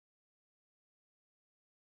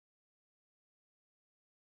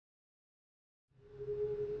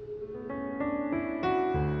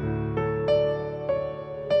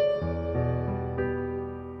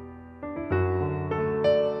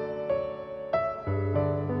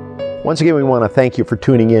Once again, we want to thank you for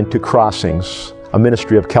tuning in to Crossings, a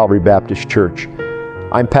ministry of Calvary Baptist Church.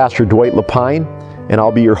 I'm Pastor Dwight LaPine, and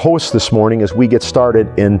I'll be your host this morning as we get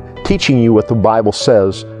started in teaching you what the Bible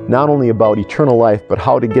says, not only about eternal life, but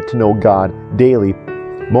how to get to know God daily,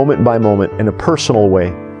 moment by moment, in a personal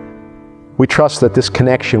way. We trust that this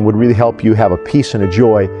connection would really help you have a peace and a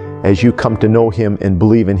joy as you come to know Him and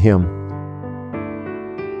believe in Him.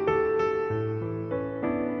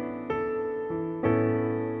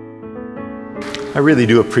 I really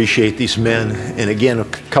do appreciate these men, and again, a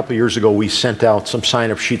couple years ago we sent out some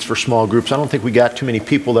sign-up sheets for small groups. I don't think we got too many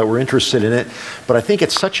people that were interested in it, but I think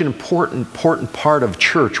it's such an important part of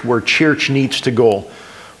church, where church needs to go,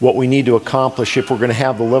 what we need to accomplish if we're going to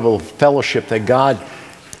have the level of fellowship that God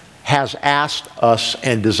has asked us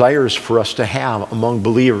and desires for us to have among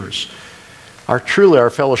believers. Truly our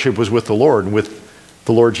fellowship was with the Lord, and with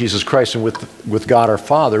the Lord Jesus Christ, and with God our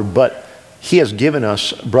Father, but He has given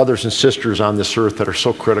us brothers and sisters on this earth that are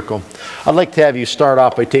so critical. I'd like to have you start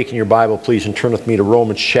off by taking your Bible, please, and turn with me to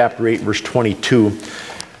Romans chapter 8, verse 22.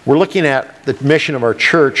 We're looking at the mission of our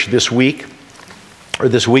church this week, or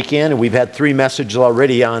this weekend, and we've had 3 messages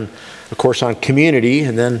already on, of course, on community,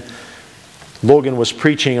 and then Logan was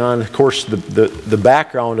preaching on, of course, the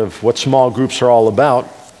background of what small groups are all about.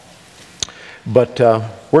 But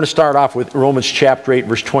we're going to start off with Romans chapter 8,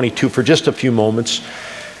 verse 22 for just a few moments.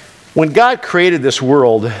 When God created this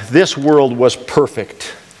world was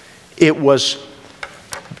perfect. It was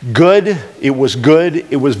good, it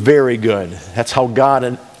was very good. That's how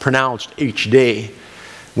God pronounced each day.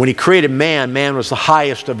 When He created man, man was the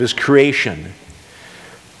highest of His creation.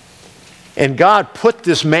 And God put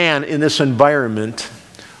this man in this environment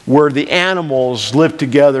where the animals lived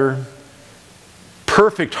together,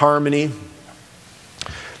 perfect harmony.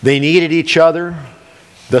 They needed each other.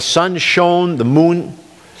 The sun shone, the moon,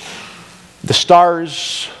 the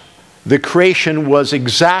stars, the creation was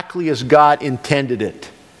exactly as God intended it.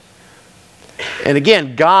 And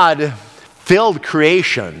again, God filled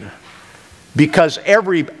creation because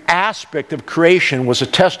every aspect of creation was a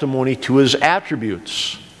testimony to His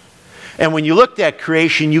attributes. And when you looked at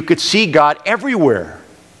creation, you could see God everywhere,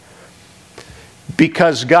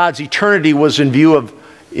 because God's eternity was in view of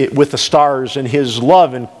it with the stars, and His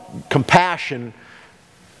love and compassion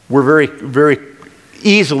were very, very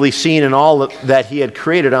easily seen in all that He had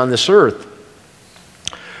created on this earth.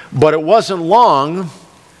 But it wasn't long,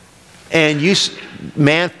 and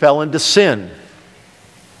man fell into sin.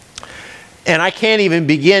 And I can't even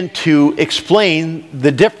begin to explain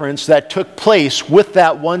the difference that took place with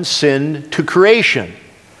that one sin to creation.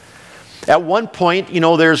 At one point,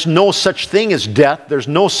 there's no such thing as death. There's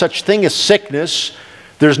no such thing as sickness.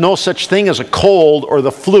 There's no such thing as a cold or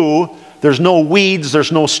the flu. There's no weeds,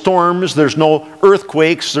 there's no storms, there's no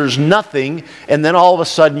earthquakes, there's nothing. And then all of a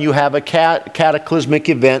sudden you have a cataclysmic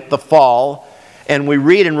event, the fall. And we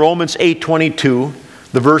read in Romans 8:22,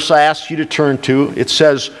 the verse I asked you to turn to, it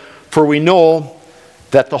says, "For we know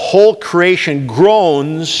that the whole creation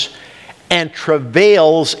groans and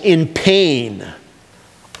travails in pain."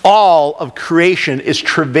 All of creation is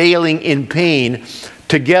travailing in pain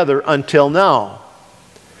together until now.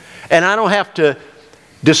 And I don't have to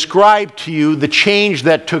describe to you the change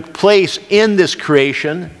that took place in this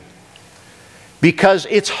creation, because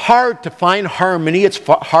it's hard to find harmony, it's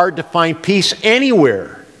hard to find peace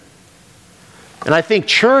anywhere. And I think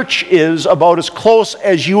church is about as close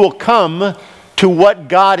as you will come to what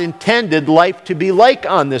God intended life to be like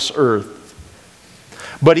on this earth.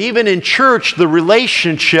 But even in church, the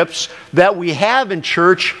relationships that we have in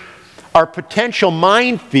church are potential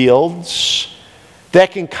minefields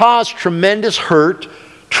that can cause tremendous hurt,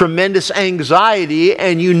 tremendous anxiety,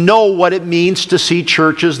 and you know what it means to see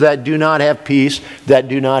churches that do not have peace, that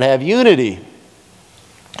do not have unity.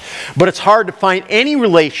 But it's hard to find any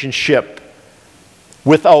relationship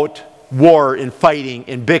without war and fighting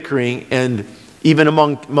and bickering, and even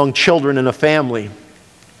among children in a family.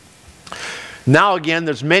 Now again,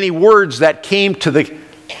 there's many words that came to the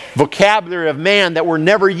vocabulary of man that were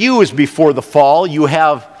never used before the fall. You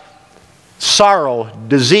have sorrow,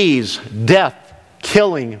 disease, death,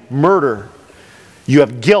 killing, murder. You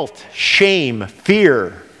have guilt, shame,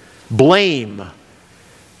 fear, blame.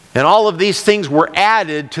 And all of these things were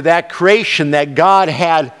added to that creation that God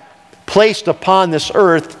had placed upon this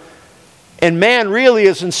earth. And man really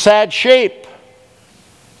is in sad shape.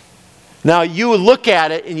 Now you look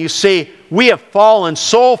at it and you say, we have fallen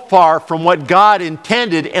so far from what God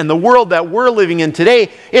intended, and the world that we're living in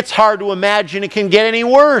today, it's hard to imagine it can get any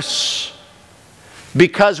worse,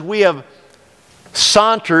 because we have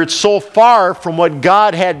sauntered so far from what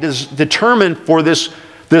God had determined for this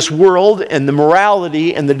this world and the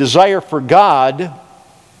morality and the desire for God,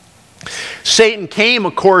 Satan came,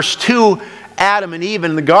 of course, to Adam and Eve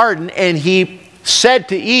in the garden, and he said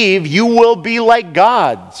to Eve, "You will be like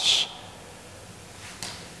gods."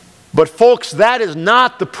 But folks, that is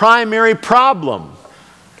not the primary problem.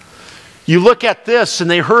 You look at this, and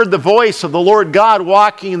they heard the voice of the Lord God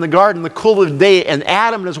walking in the garden in the cool of the day, and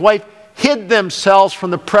Adam and his wife hid themselves from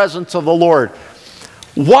the presence of the Lord.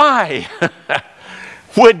 Why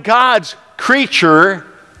would God's creature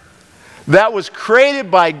that was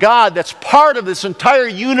created by God, that's part of this entire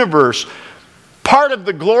universe, part of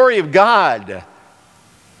the glory of God,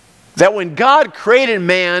 that when God created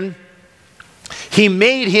man, He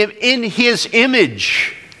made him in His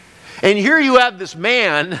image. And here you have this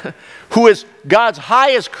man who is God's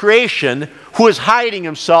highest creation, who is hiding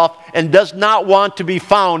himself and does not want to be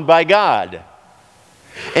found by God.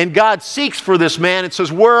 And God seeks for this man and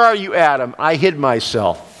says, "Where are you, Adam? I hid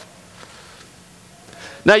myself."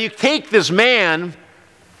 Now you take this man,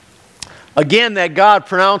 again, that God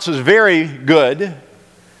pronounces very good,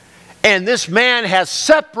 and this man has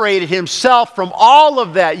separated himself from all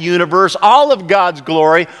of that universe, all of God's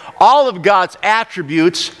glory, all of God's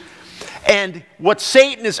attributes. And what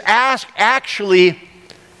Satan is actually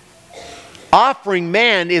offering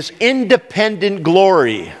man is independent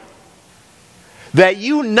glory. That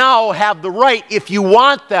you now have the right, if you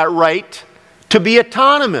want that right, to be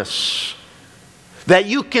autonomous. That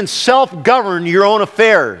you can self-govern your own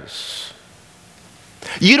affairs.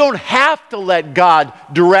 You don't have to let God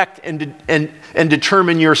direct and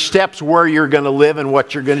determine your steps, where you're going to live and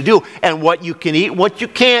what you're going to do, and what you can eat and what you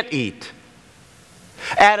can't eat.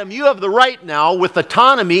 Adam, you have the right now, with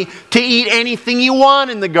autonomy, to eat anything you want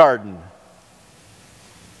in the garden.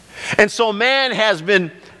 And so man has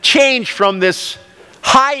been changed from this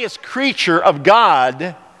highest creature of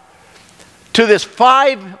God to this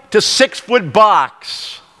 5 to 6 foot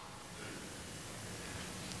box.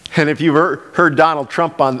 And if you've heard Donald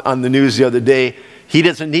Trump on the news the other day, he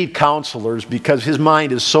doesn't need counselors because his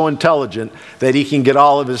mind is so intelligent that he can get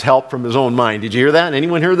all of his help from his own mind. Did you hear that?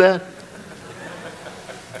 Anyone hear that?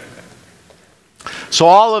 So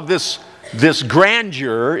all of this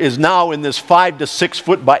grandeur is now in this 5 to 6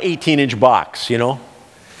 foot by 18-inch box, you know.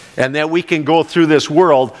 And that we can go through this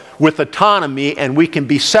world with autonomy, and we can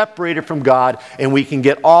be separated from God, and we can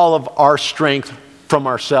get all of our strength from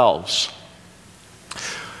ourselves.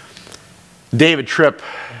 David Tripp,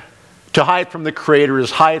 to hide from the Creator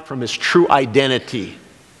is hide from his true identity.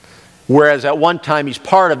 Whereas at one time he's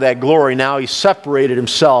part of that glory, now he's separated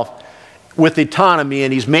himself with autonomy,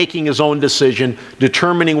 and he's making his own decision,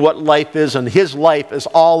 determining what life is, and his life is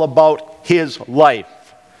all about his life.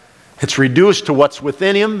 It's reduced to what's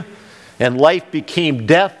within him, and life became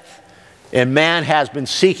death, and man has been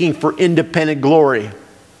seeking for independent glory.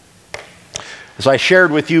 As I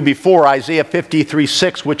shared with you before, Isaiah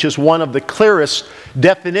 53:6, which is one of the clearest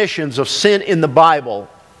definitions of sin in the Bible.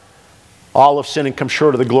 All of sin and come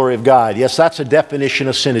short of the glory of God. Yes, that's a definition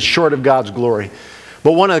of sin. It's short of God's glory.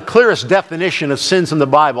 But one of the clearest definitions of sins in the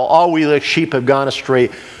Bible, all we like sheep have gone astray.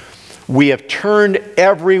 We have turned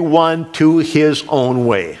everyone to his own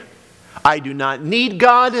way. I do not need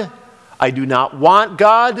God. I do not want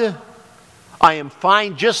God. I am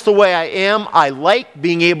fine just the way I am. I like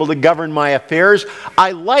being able to govern my affairs.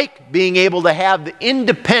 I like being able to have the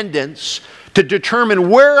independence to determine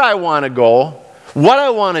where I want to go, what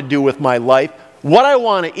I want to do with my life, what I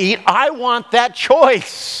want to eat. I want that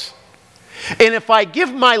choice. And if I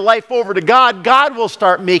give my life over to God, God will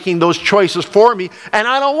start making those choices for me. And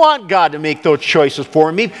I don't want God to make those choices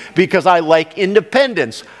for me because I like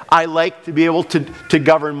independence. I like to be able to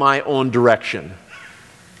govern my own direction.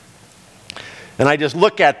 And I just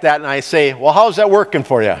look at that and I say, well, how's that working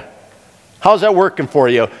for you? How's that working for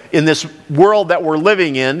you in this world that we're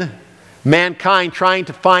living in? Mankind trying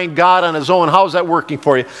to find God on his own. How's that working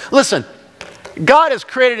for you? Listen, God has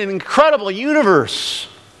created an incredible universe.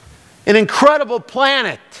 An incredible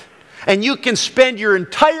planet. And you can spend your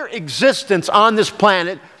entire existence on this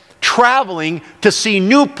planet traveling to see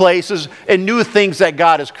new places and new things that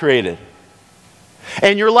God has created.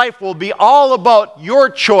 And your life will be all about your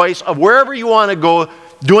choice of wherever you want to go,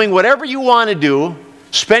 doing whatever you want to do,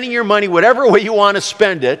 spending your money whatever way you want to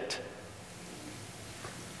spend it.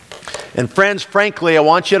 And friends, frankly, I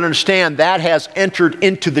want you to understand that has entered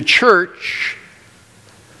into the church.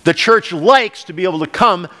 The church likes to be able to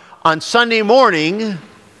come on Sunday morning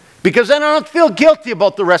because then I don't feel guilty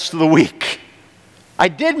about the rest of the week. I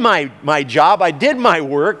did my job. I did my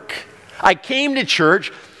work. I came to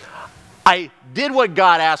church. I did what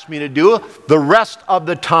God asked me to do. The rest of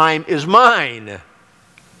the time is mine.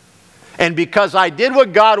 And because I did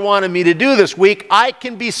what God wanted me to do this week, I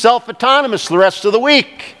can be self-autonomous the rest of the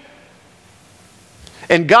week.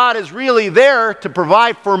 And God is really there to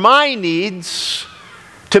provide for my needs,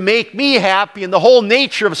 to make me happy. And the whole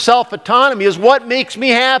nature of self-autonomy is what makes me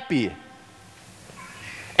happy.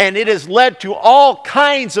 And it has led to all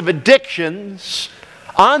kinds of addictions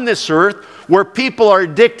on this earth where people are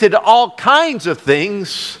addicted to all kinds of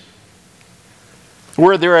things,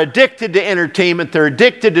 where they're addicted to entertainment, they're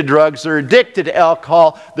addicted to drugs, they're addicted to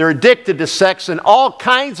alcohol, they're addicted to sex, and all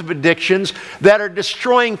kinds of addictions that are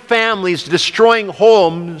destroying families, destroying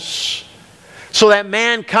homes, so that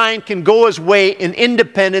mankind can go his way in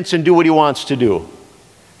independence and do what he wants to do.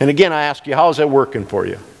 And again, I ask you, how is that working for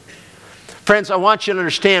you? Friends, I want you to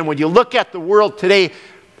understand, when you look at the world today,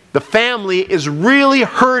 the family is really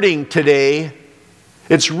hurting today.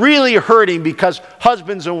 It's really hurting because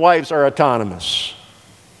husbands and wives are autonomous.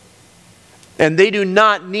 And they do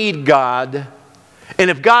not need God. And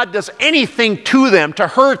if God does anything to them to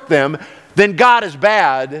hurt them, then God is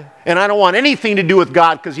bad. And I don't want anything to do with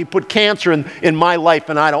God because He put cancer in my life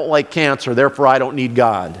and I don't like cancer. Therefore, I don't need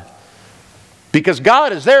God. Because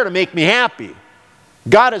God is there to make me happy.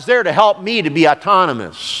 God is there to help me to be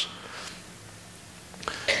autonomous.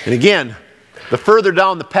 And again, the further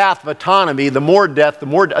down the path of autonomy, the more death, the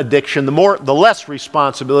more addiction, the less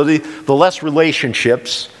responsibility, the less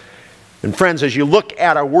relationships. And friends, as you look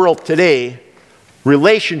at our world today,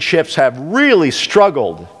 relationships have really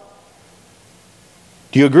struggled.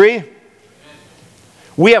 Do you agree?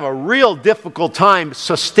 We have a real difficult time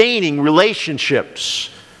sustaining relationships.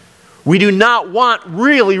 We do not want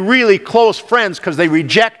really, really close friends because they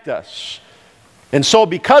reject us. And so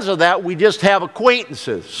because of that, we just have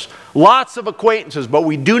acquaintances. Lots of acquaintances, but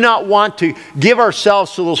we do not want to give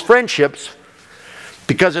ourselves to those friendships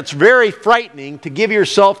because it's very frightening to give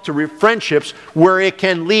yourself to friendships where it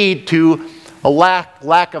can lead to a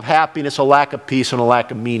lack of happiness, a lack of peace, and a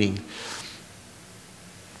lack of meaning.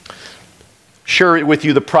 Share with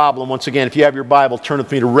you the problem. Once again, if you have your Bible, turn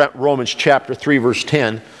with me to Romans chapter 3, verse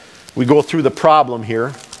 10. We go through the problem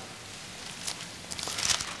here.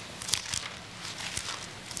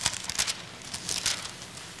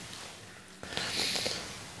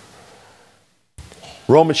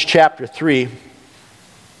 Romans chapter 3.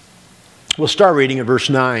 We'll start reading at verse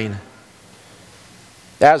 9.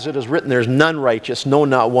 As it is written, there's none righteous, no,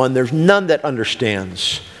 not one. There's none that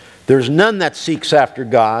understands. There's none that seeks after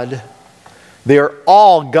God. They are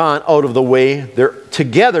all gone out of the way. They're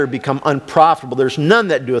together become unprofitable. There's none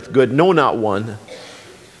that doeth good, no, not one.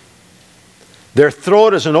 Their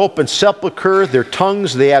throat is an open sepulchre. Their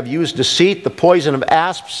tongues they have used deceit. The poison of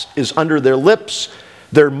asps is under their lips.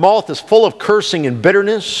 Their mouth is full of cursing and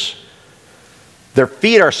bitterness. Their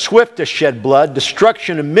feet are swift to shed blood.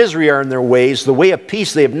 Destruction and misery are in their ways. The way of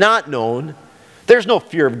peace they have not known. There's no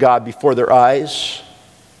fear of God before their eyes.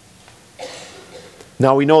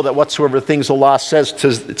 Now we know that whatsoever things the law says,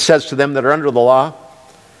 it says to them that are under the law,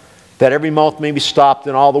 that every mouth may be stopped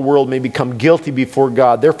and all the world may become guilty before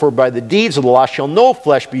God. Therefore by the deeds of the law shall no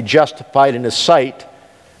flesh be justified in His sight,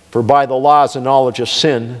 for by the law is the knowledge of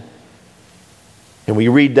sin. And we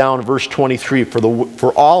read down in verse 23,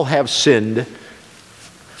 for all have sinned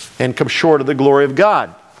and come short of the glory of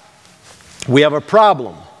God. We have a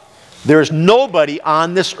problem. There's nobody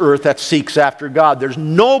on this earth that seeks after God. There's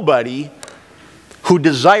nobody who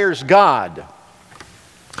desires God.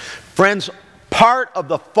 Friends, part of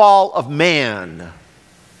the fall of man,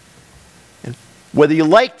 and whether you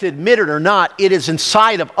like to admit it or not, it is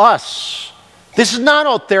inside of us. This is not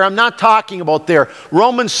out there. I'm not talking about there.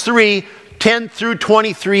 Romans 3, 10 through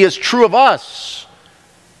 23 is true of us.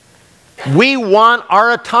 We want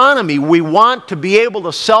our autonomy. We want to be able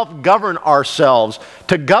to self-govern ourselves,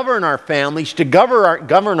 to govern our families, to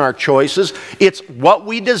govern our choices. It's what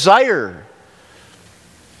we desire.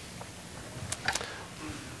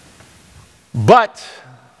 But,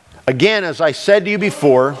 again, as I said to you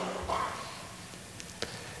before,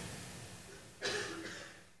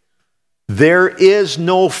 there is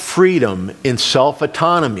no freedom in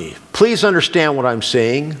self-autonomy. Please understand what I'm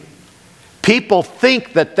saying. People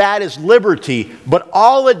think that that is liberty, but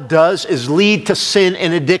all it does is lead to sin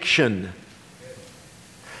and addiction.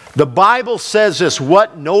 The Bible says this,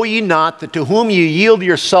 what know ye not, that to whom you yield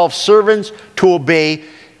yourselves servants to obey,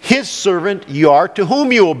 His servant you are to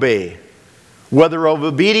whom you obey, whether of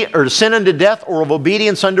obedience or sin unto death or of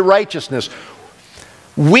obedience unto righteousness.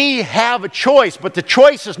 We have a choice, but the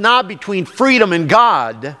choice is not between freedom and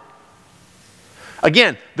God.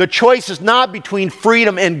 Again, the choice is not between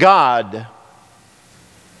freedom and God.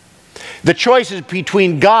 The choice is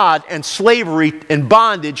between God and slavery and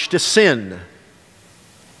bondage to sin.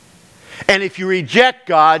 And if you reject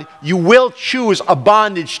God, you will choose a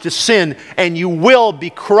bondage to sin, and you will be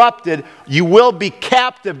corrupted. You will be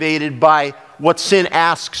captivated by what sin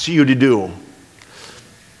asks you to do.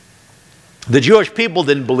 The Jewish people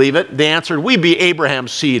didn't believe it. They answered, "We be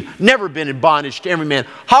Abraham's seed, never been in bondage to every man.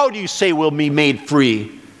 How do you say we'll be made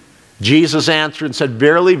free?" Jesus answered and said,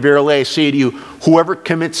 "Verily, verily, I say to you, whoever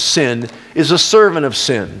commits sin is a servant of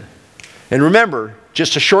sin." And remember,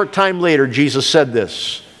 just a short time later, Jesus said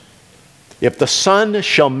this, "If the Son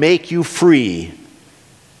shall make you free,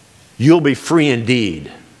 you'll be free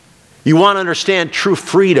indeed." You want to understand true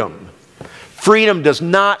freedom. Freedom does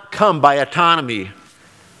not come by autonomy.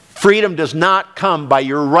 Freedom does not come by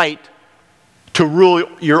your right to rule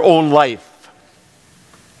your own life.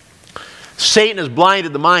 Satan has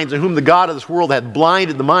blinded the minds, and whom the God of this world hath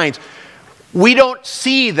blinded the minds. We don't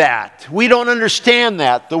see that. We don't understand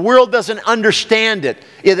that. The world doesn't understand it.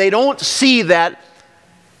 They don't see that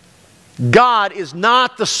God is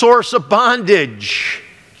not the source of bondage.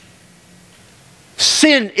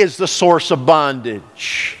 Sin is the source of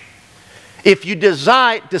bondage. If you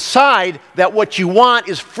decide that what you want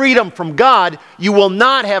is freedom from God, you will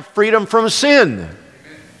not have freedom from sin.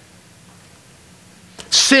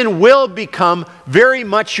 Sin will become very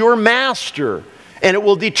much your master, and it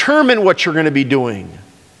will determine what you're going to be doing.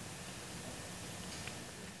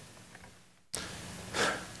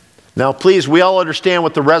 Now, please, we all understand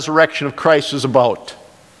what the resurrection of Christ is about.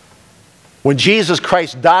 When Jesus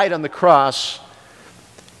Christ died on the cross,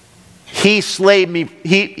 He slayed me.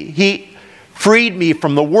 He freed me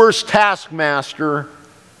from the worst taskmaster.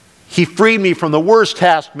 He freed me from the worst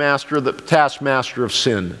taskmaster, the taskmaster of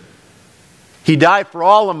sin. He died for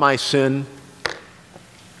all of my sin.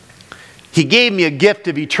 He gave me a gift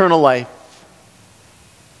of eternal life.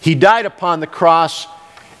 He died upon the cross,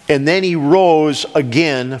 and then He rose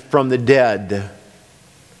again from the dead.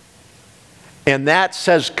 And that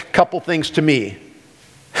says a couple things to me.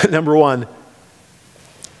 Number one,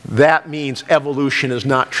 that means evolution is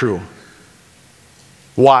not true.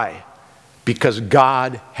 Why? Because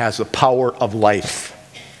God has the power of life.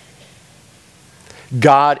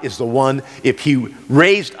 God is the one, if He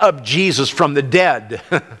raised up Jesus from the dead,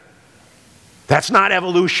 that's not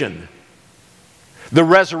evolution. The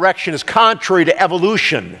resurrection is contrary to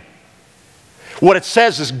evolution. What it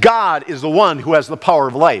says is God is the one who has the power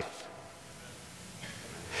of life.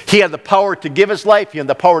 He had the power to give His life. He had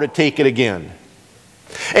the power to take it again.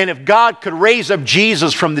 And if God could raise up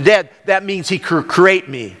Jesus from the dead, that means He could create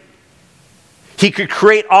me. He could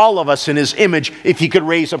create all of us in His image if He could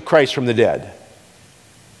raise up Christ from the dead.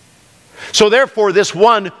 So therefore, this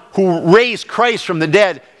one who raised Christ from the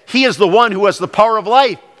dead, He is the one who has the power of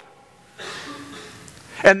life.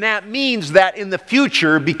 And that means that in the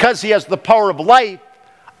future, because He has the power of life,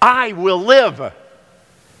 I will live.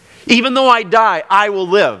 Even though I die, I will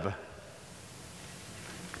live.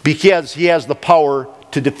 Because He has the power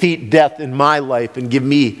to defeat death in my life and give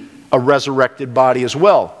me a resurrected body as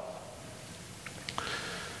well.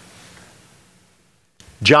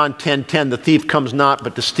 John 10:10, the thief comes not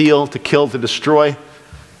but to steal, to kill, to destroy.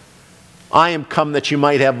 I am come that you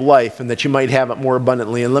might have life and that you might have it more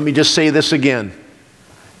abundantly. And let me just say this again.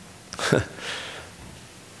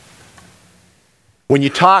 When you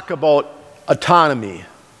talk about autonomy,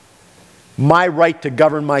 my right to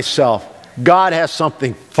govern myself, God has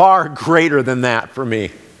something far greater than that for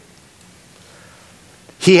me.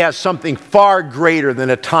 He has something far greater than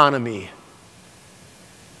autonomy.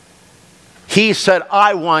 He said,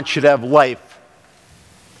 I want you to have life.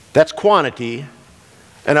 That's quantity.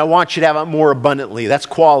 And I want you to have it more abundantly. That's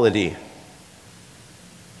quality.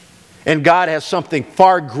 And God has something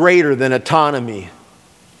far greater than autonomy.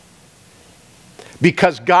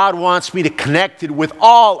 Because God wants me to connect it with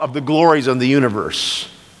all of the glories of the universe.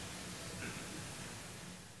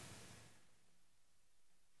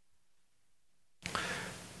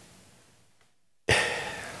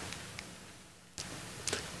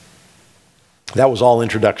 That was all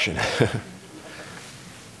introduction.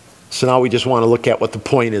 So now we just want to look at what the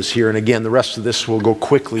point is here. And again, the rest of this will go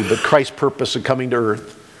quickly, but Christ's purpose of coming to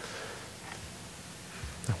earth.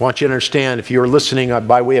 I want you to understand, if you're listening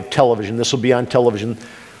by way of television, this will be on television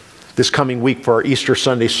this coming week for our Easter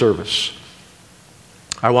Sunday service.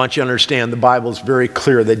 I want you to understand the Bible is very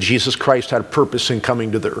clear that Jesus Christ had a purpose in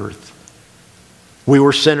coming to the earth. We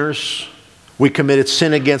were sinners. We committed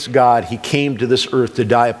sin against God. He came to this earth to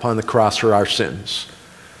die upon the cross for our sins.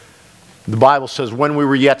 The Bible says, when we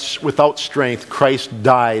were yet without strength, Christ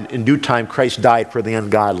died. In due time, Christ died for the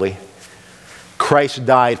ungodly. Christ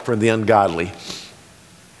died for the ungodly.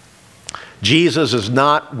 Jesus is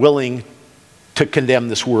not willing to condemn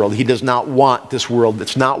this world. He does not want this world.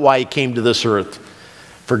 That's not why he came to this earth.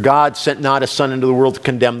 For God sent not his Son into the world to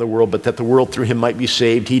condemn the world, but that the world through him might be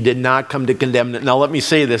saved. He did not come to condemn it. Now let me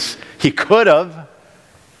say this. He could have.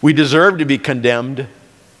 We deserve to be condemned.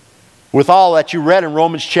 With all that you read in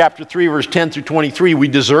Romans chapter 3, verse 10 through 23, we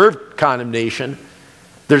deserve condemnation.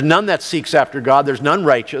 There's none that seeks after God. There's none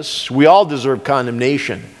righteous. We all deserve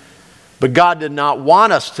condemnation. But God did not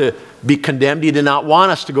want us to be condemned. He did not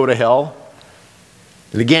want us to go to hell.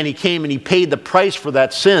 And again, he came and he paid the price for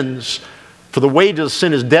that sins. For the wages of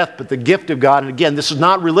sin is death, but the gift of God. And again, this is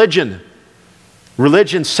not religion.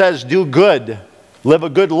 Religion says do good, live a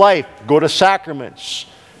good life, go to sacraments,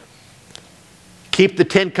 keep the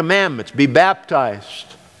 10 Commandments, be baptized,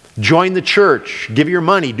 join the church, give your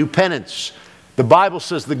money, do penance. The Bible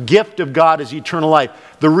says the gift of God is eternal life.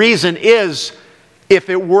 The reason is, if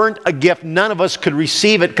it weren't a gift, none of us could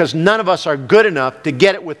receive it because none of us are good enough to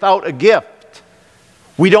get it without a gift.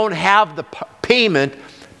 We don't have the payment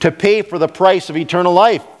to pay for the price of eternal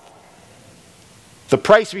life. The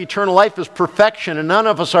price of eternal life is perfection, and none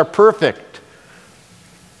of us are perfect.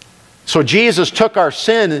 So Jesus took our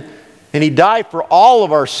sin, and he died for all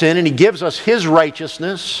of our sin, and he gives us his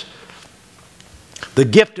righteousness. The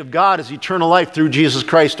gift of God is eternal life through Jesus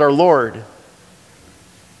Christ our Lord.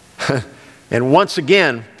 And once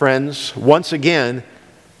again, friends, once again,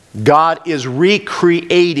 God is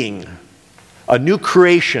recreating a new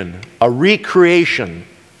creation, a recreation.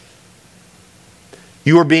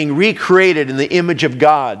 You are being recreated in the image of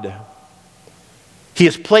God. He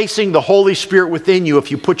is placing the Holy Spirit within you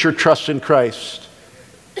if you put your trust in Christ.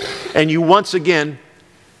 And you once again,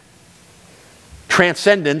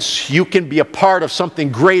 transcendence, you can be a part of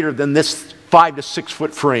something greater than this 5 to 6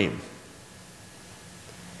 foot frame.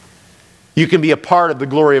 You can be a part of the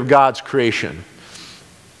glory of God's creation.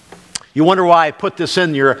 You wonder why I put this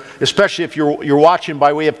in here, especially if you're watching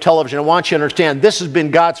by way of television. I want you to understand this has been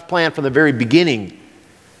God's plan from the very beginning.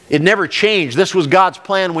 It never changed. This was God's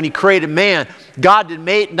plan when he created man. God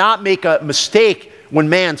did not make a mistake when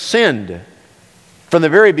man sinned. From the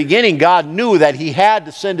very beginning, God knew that he had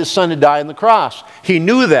to send his Son to die on the cross. He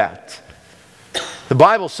knew that. The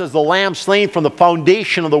Bible says the Lamb slain from the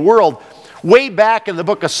foundation of the world. Way back in the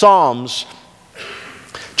book of Psalms,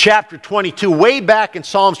 chapter 22, way back in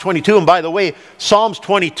Psalms 22, and by the way, Psalms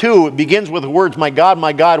 22, it begins with the words, my God,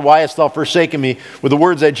 why hast thou forsaken me?" with the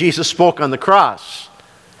words that Jesus spoke on the cross.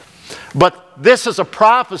 But this is a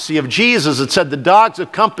prophecy of Jesus. It said, "The dogs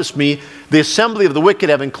have compassed me, the assembly of the wicked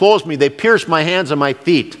have enclosed me, they pierced my hands and my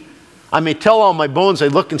feet. I may tell all my bones, they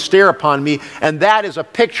look and stare upon me." And that is a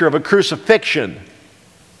picture of a crucifixion.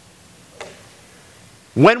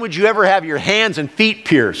 When would you ever have your hands and feet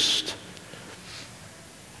pierced?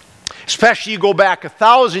 Especially you go back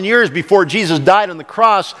 1,000 years before Jesus died on the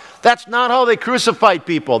cross. That's not how they crucified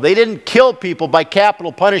people. They didn't kill people by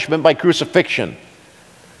capital punishment, by crucifixion.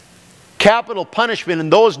 Capital punishment in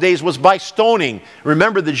those days was by stoning.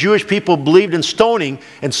 Remember, the Jewish people believed in stoning,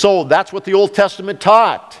 and so that's what the Old Testament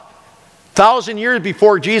taught. 1,000 years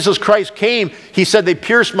before Jesus Christ came, he said, "They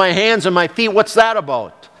pierced my hands and my feet." What's that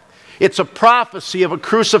about? It's a prophecy of a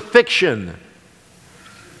crucifixion.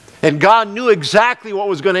 And God knew exactly what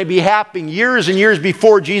was going to be happening years and years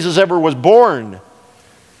before Jesus ever was born.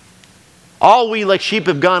 "All we like sheep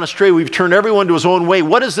have gone astray. We've turned everyone to his own way."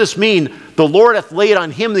 What does this mean? "The Lord hath laid on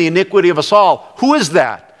him the iniquity of us all." Who is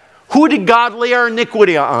that? Who did God lay our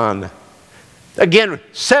iniquity on? Again,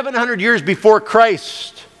 700 years before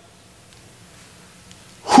Christ.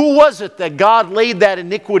 Who was it that God laid that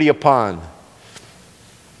iniquity upon?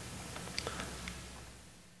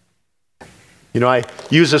 You know, I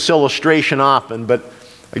use this illustration often, but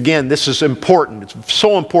again, this is important. It's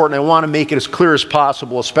so important. I want to make it as clear as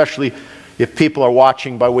possible, especially if people are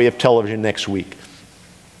watching by way of television next week.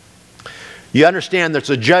 You understand there's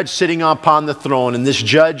a judge sitting upon the throne, and this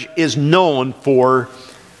judge is known for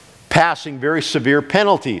passing very severe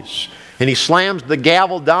penalties. And he slams the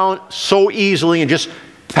gavel down so easily and just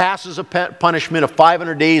passes a punishment of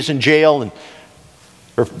 500 days in jail,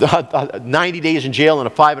 or 90 days in jail and a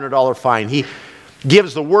 $500 fine. He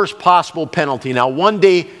gives the worst possible penalty. Now, one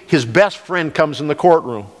day, his best friend comes in the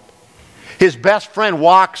courtroom. His best friend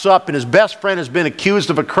walks up, and his best friend has been accused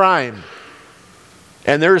of a crime.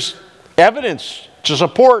 And there's evidence to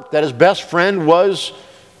support that his best friend was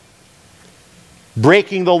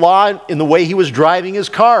breaking the law in the way he was driving his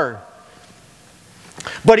car.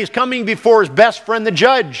 But he's coming before his best friend, the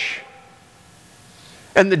judge.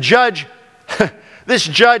 And the judge, this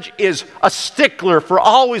judge is a stickler for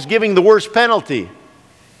always giving the worst penalty.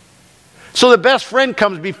 So the best friend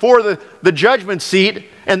comes before the judgment seat,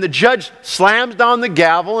 and the judge slams down the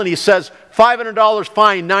gavel and he says, $500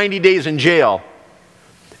 fine, 90 days in jail.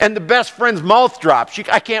 And the best friend's mouth drops.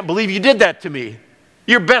 I can't believe you did that to me.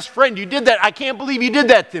 Your best friend, you did that. I can't believe you did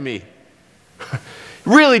that to me.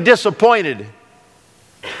 Really disappointed.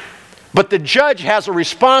 But the judge has a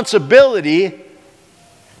responsibility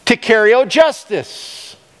to carry out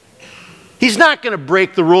justice. He's not going to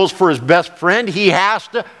break the rules for his best friend. He has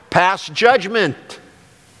to pass judgment.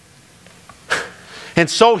 And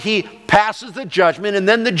so he passes the judgment, and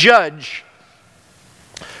then the judge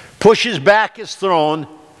pushes back his throne.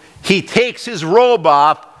 He takes his robe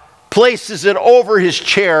off, places it over his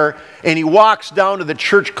chair, and he walks down to the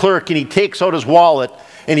church clerk and he takes out his wallet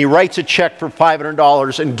and he writes a check for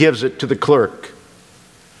 $500 and gives it to the clerk.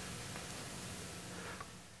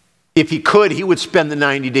 If he could, he would spend the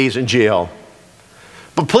 90 days in jail.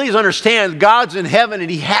 But please understand, God's in heaven and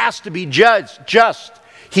he has to be just.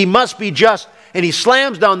 He must be just. And he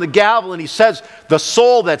slams down the gavel and he says, the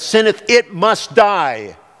soul that sinneth, it must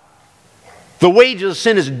die. The wages of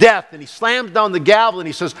sin is death. And he slams down the gavel and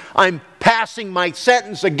he says, I'm passing my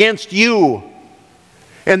sentence against you.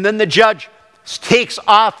 And then the judge takes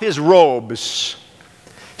off his robes.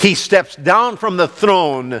 He steps down from the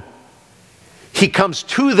throne. He comes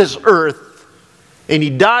to this earth and he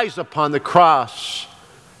dies upon the cross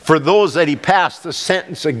for those that he passed the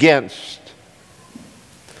sentence against.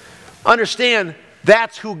 Understand,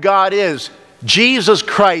 that's who God is. Jesus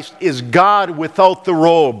Christ is God without the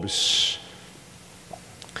robes.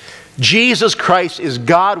 Jesus Christ is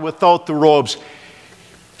God without the robes.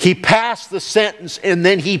 He passed the sentence and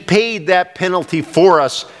then he paid that penalty for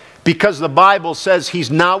us because the Bible says he's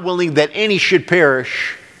not willing that any should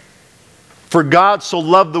perish. For God so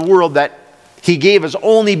loved the world that he gave his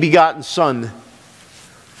only begotten Son,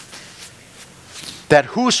 that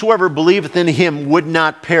whosoever believeth in him would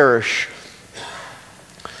not perish,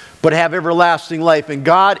 but have everlasting life. And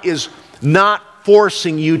God is not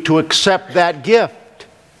forcing you to accept that gift.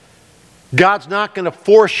 God's not going to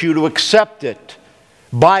force you to accept it.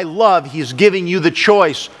 By love, he's giving you the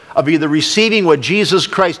choice of either receiving what Jesus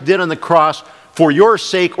Christ did on the cross for your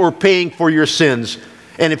sake or paying for your sins.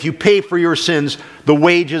 And if you pay for your sins, the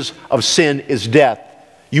wages of sin is death.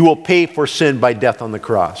 You will pay for sin by death on the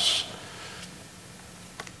cross.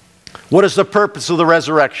 What is the purpose of the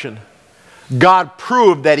resurrection? God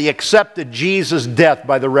proved that he accepted Jesus' death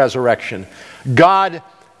by the resurrection. God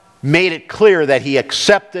made it clear that he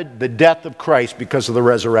accepted the death of Christ because of the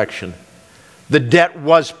resurrection. The debt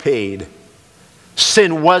was paid.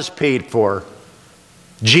 Sin was paid for.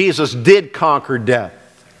 Jesus did conquer death.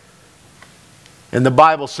 And the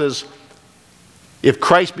Bible says, if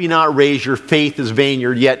Christ be not raised, your faith is vain,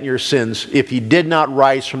 you're yet in your sins. If he did not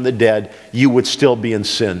rise from the dead, you would still be in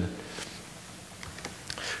sin.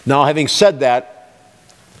 Now, having said that,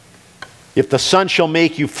 if the Son shall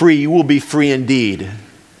make you free, you will be free indeed.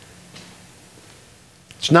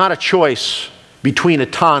 It's not a choice between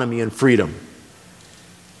autonomy and freedom,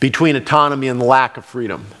 between autonomy and lack of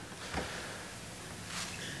freedom.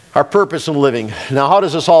 Our purpose in living. Now, how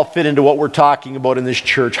does this all fit into what we're talking about in this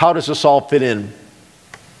church? How does this all fit in?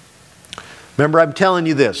 Remember, I'm telling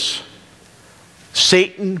you this.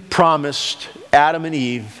 Satan promised Adam and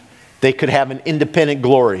Eve they could have an independent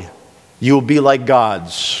glory. You will be like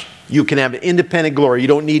gods. You can have an independent glory. You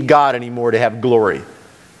don't need God anymore to have glory.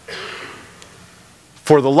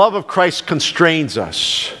 For the love of Christ constrains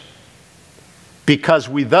us, because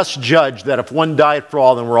we thus judge that if one died for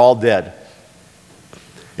all, then we're all dead.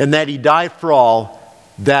 And that he died for all,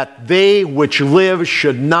 that they which live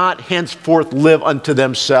should not henceforth live unto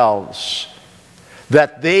themselves.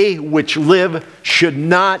 That they which live should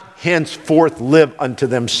not henceforth live unto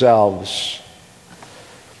themselves.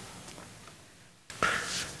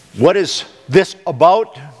 What is this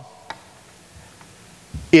about?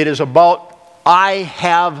 It is about, I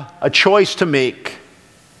have a choice to make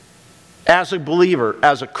as a believer,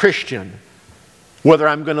 as a Christian, whether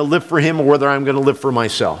I'm going to live for him or whether I'm going to live for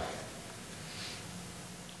myself.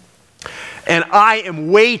 And I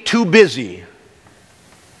am way too busy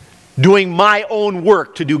doing my own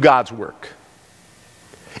work to do God's work.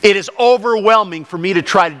 It is overwhelming for me to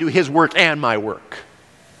try to do his work and my work.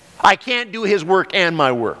 I can't do his work and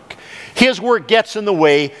my work. His work gets in the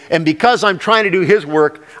way, and because I'm trying to do his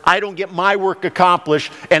work, I don't get my work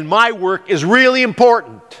accomplished, and my work is really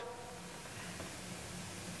important.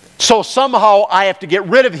 So somehow I have to get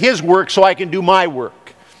rid of his work so I can do my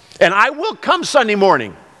work. And I will come Sunday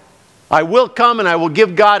morning. I will come and I will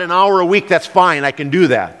give God an hour a week. That's fine. I can do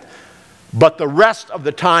that. But the rest of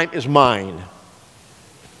the time is mine.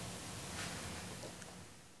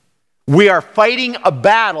 We are fighting a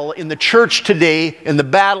battle in the church today, and the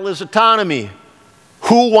battle is autonomy.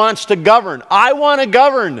 Who wants to govern? I want to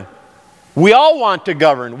govern. We all want to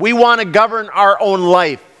govern. We want to govern our own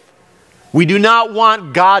life. We do not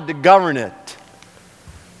want God to govern it.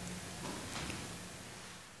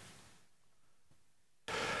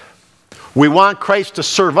 We want Christ to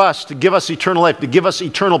serve us, to give us eternal life, to give us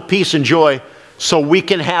eternal peace and joy so we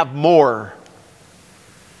can have more.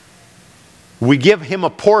 We give Him a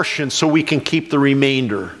portion so we can keep the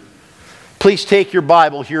remainder. Please take your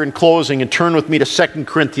Bible here in closing and turn with me to 2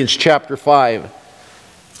 Corinthians chapter 5.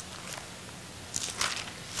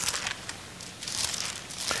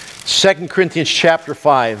 2 Corinthians chapter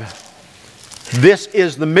 5. This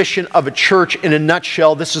is the mission of a church in a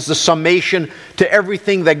nutshell. This is the summation to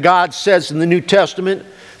everything that God says in the New Testament.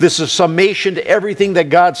 This is a summation to everything that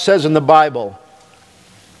God says in the Bible.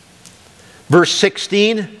 Verse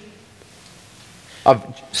 16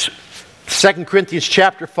 of 2 Corinthians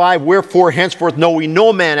chapter 5, wherefore henceforth know we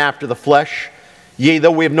no man after the flesh. Yea,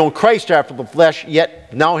 though we have known Christ after the flesh,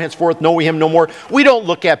 yet now henceforth know we Him no more. We don't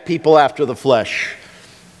look at people after the flesh.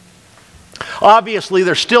 Obviously,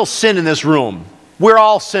 there's still sin in this room. We're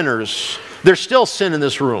all sinners. There's still sin in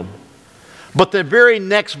this room. But the very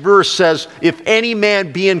next verse says, if any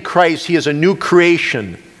man be in Christ, he is a new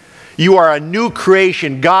creation. You are a new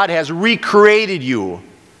creation. God has recreated you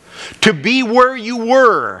to be where you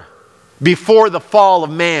were before the fall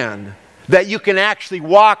of man, that you can actually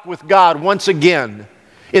walk with God once again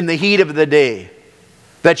in the heat of the day,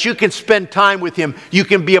 that you can spend time with Him. You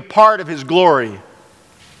can be a part of His glory.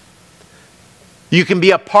 You can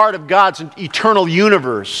be a part of God's eternal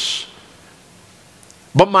universe.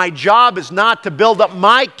 But my job is not to build up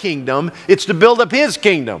my kingdom, it's to build up His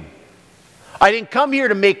kingdom. I didn't come here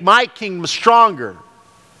to make my kingdom stronger.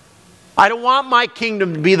 I don't want my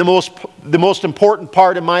kingdom to be the most important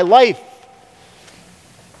part of my life.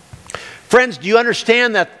 Friends, do you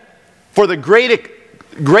understand that for the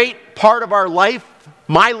great part of our life,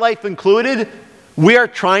 my life included, we are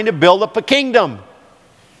trying to build up a kingdom.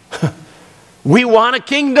 We want a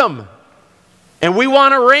kingdom, and we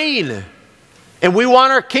want to reign, and we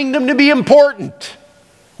want our kingdom to be important.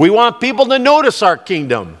 We want people to notice our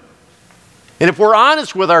kingdom. And if we're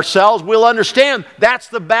honest with ourselves, we'll understand that's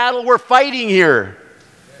the battle we're fighting here.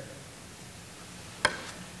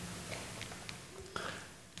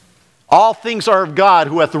 All things are of God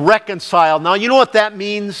who hath reconciled. Now, you know what that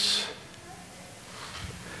means?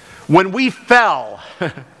 When we fell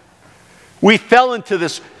into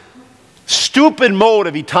this stupid mode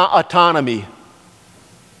of autonomy.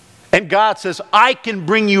 And God says, I can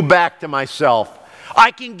bring you back to myself.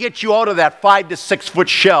 I can get you out of that 5 to 6 foot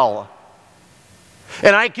shell.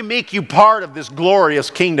 And I can make you part of this glorious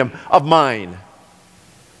kingdom of mine.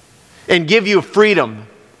 And give you freedom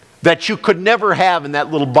that you could never have in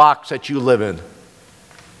that little box that you live in.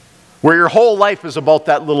 Where your whole life is about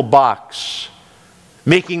that little box.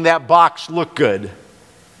 Making that box look good.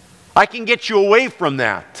 I can get you away from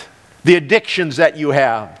that. The addictions that you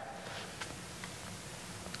have.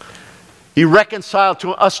 He reconciled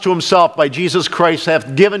us to Himself by Jesus Christ,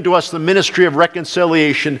 hath given to us the ministry of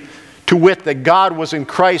reconciliation, to wit, that God was in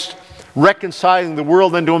Christ reconciling the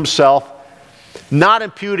world unto Himself, not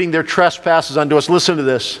imputing their trespasses unto us. Listen to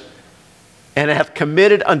this. And hath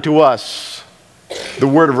committed unto us the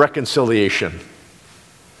word of reconciliation.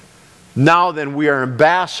 Now then, we are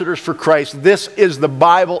ambassadors for Christ. This is the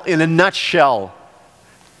Bible in a nutshell.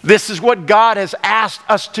 This is what God has asked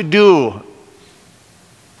us to do.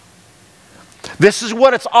 This is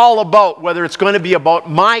what it's all about, whether it's going to be about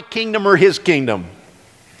my kingdom or His kingdom.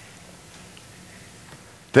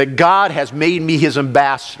 That God has made me His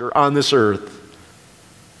ambassador on this earth.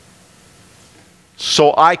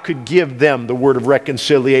 So I could give them the word of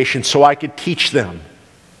reconciliation, so I could teach them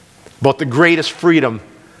about the greatest freedom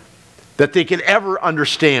that they could ever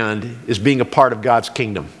understand is being a part of God's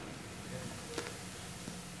kingdom.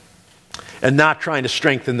 And not trying to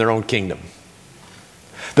strengthen their own kingdom.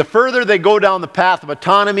 The further they go down the path of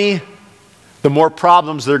autonomy, the more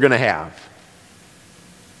problems they're going to have.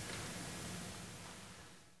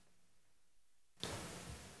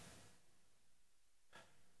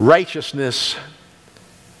 Righteousness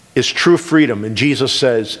is true freedom. And Jesus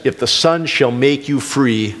says, if the Son shall make you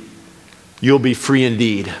free, you'll be free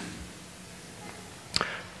indeed.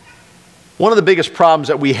 One of the biggest problems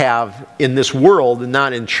that we have in this world, and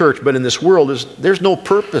not in church, but in this world, is there's no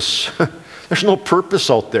purpose. There's no purpose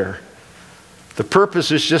out there. The purpose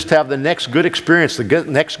is just to have the next good experience, the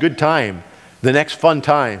next good time, the next fun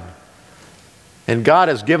time. And God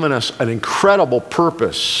has given us an incredible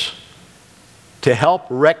purpose to help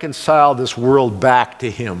reconcile this world back to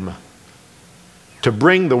Him. To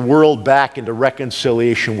bring the world back into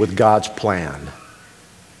reconciliation with God's plan.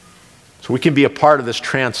 So we can be a part of this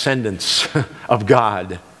transcendence of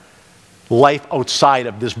God. Life outside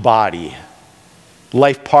of this body.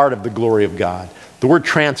 Life part of the glory of God. The word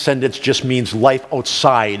transcendence just means life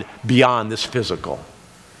outside, beyond this physical.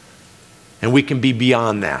 And we can be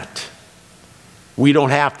beyond that. We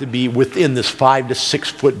don't have to be within this 5 to 6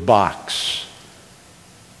 foot box.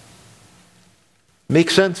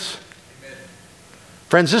 Make sense? Amen.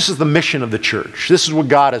 Friends, this is the mission of the church. This is what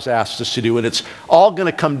God has asked us to do, and it's all going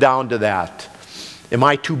to come down to that. Am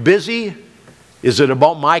I too busy? Is it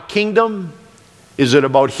about my kingdom? Is it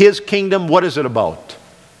about His kingdom? What is it about?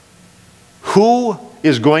 Who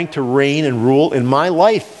is going to reign and rule in my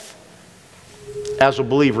life as a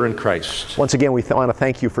believer in Christ? Once again, we want to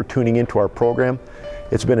thank you for tuning into our program.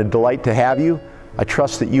 It's been a delight to have you. I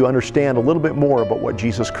trust that you understand a little bit more about what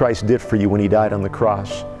Jesus Christ did for you when He died on the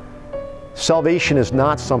cross. Salvation is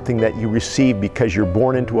not something that you receive because you're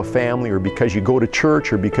born into a family or because you go to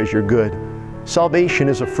church or because you're good. Salvation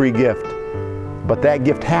is a free gift, but that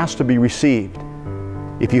gift has to be received.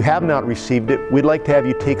 If you have not received it, we'd like to have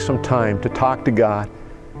you take some time to talk to God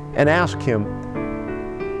and ask Him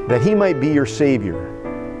that He might be your Savior.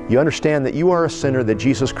 You understand that you are a sinner, that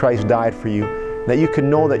Jesus Christ died for you, that you can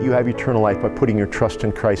know that you have eternal life by putting your trust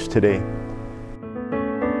in Christ today.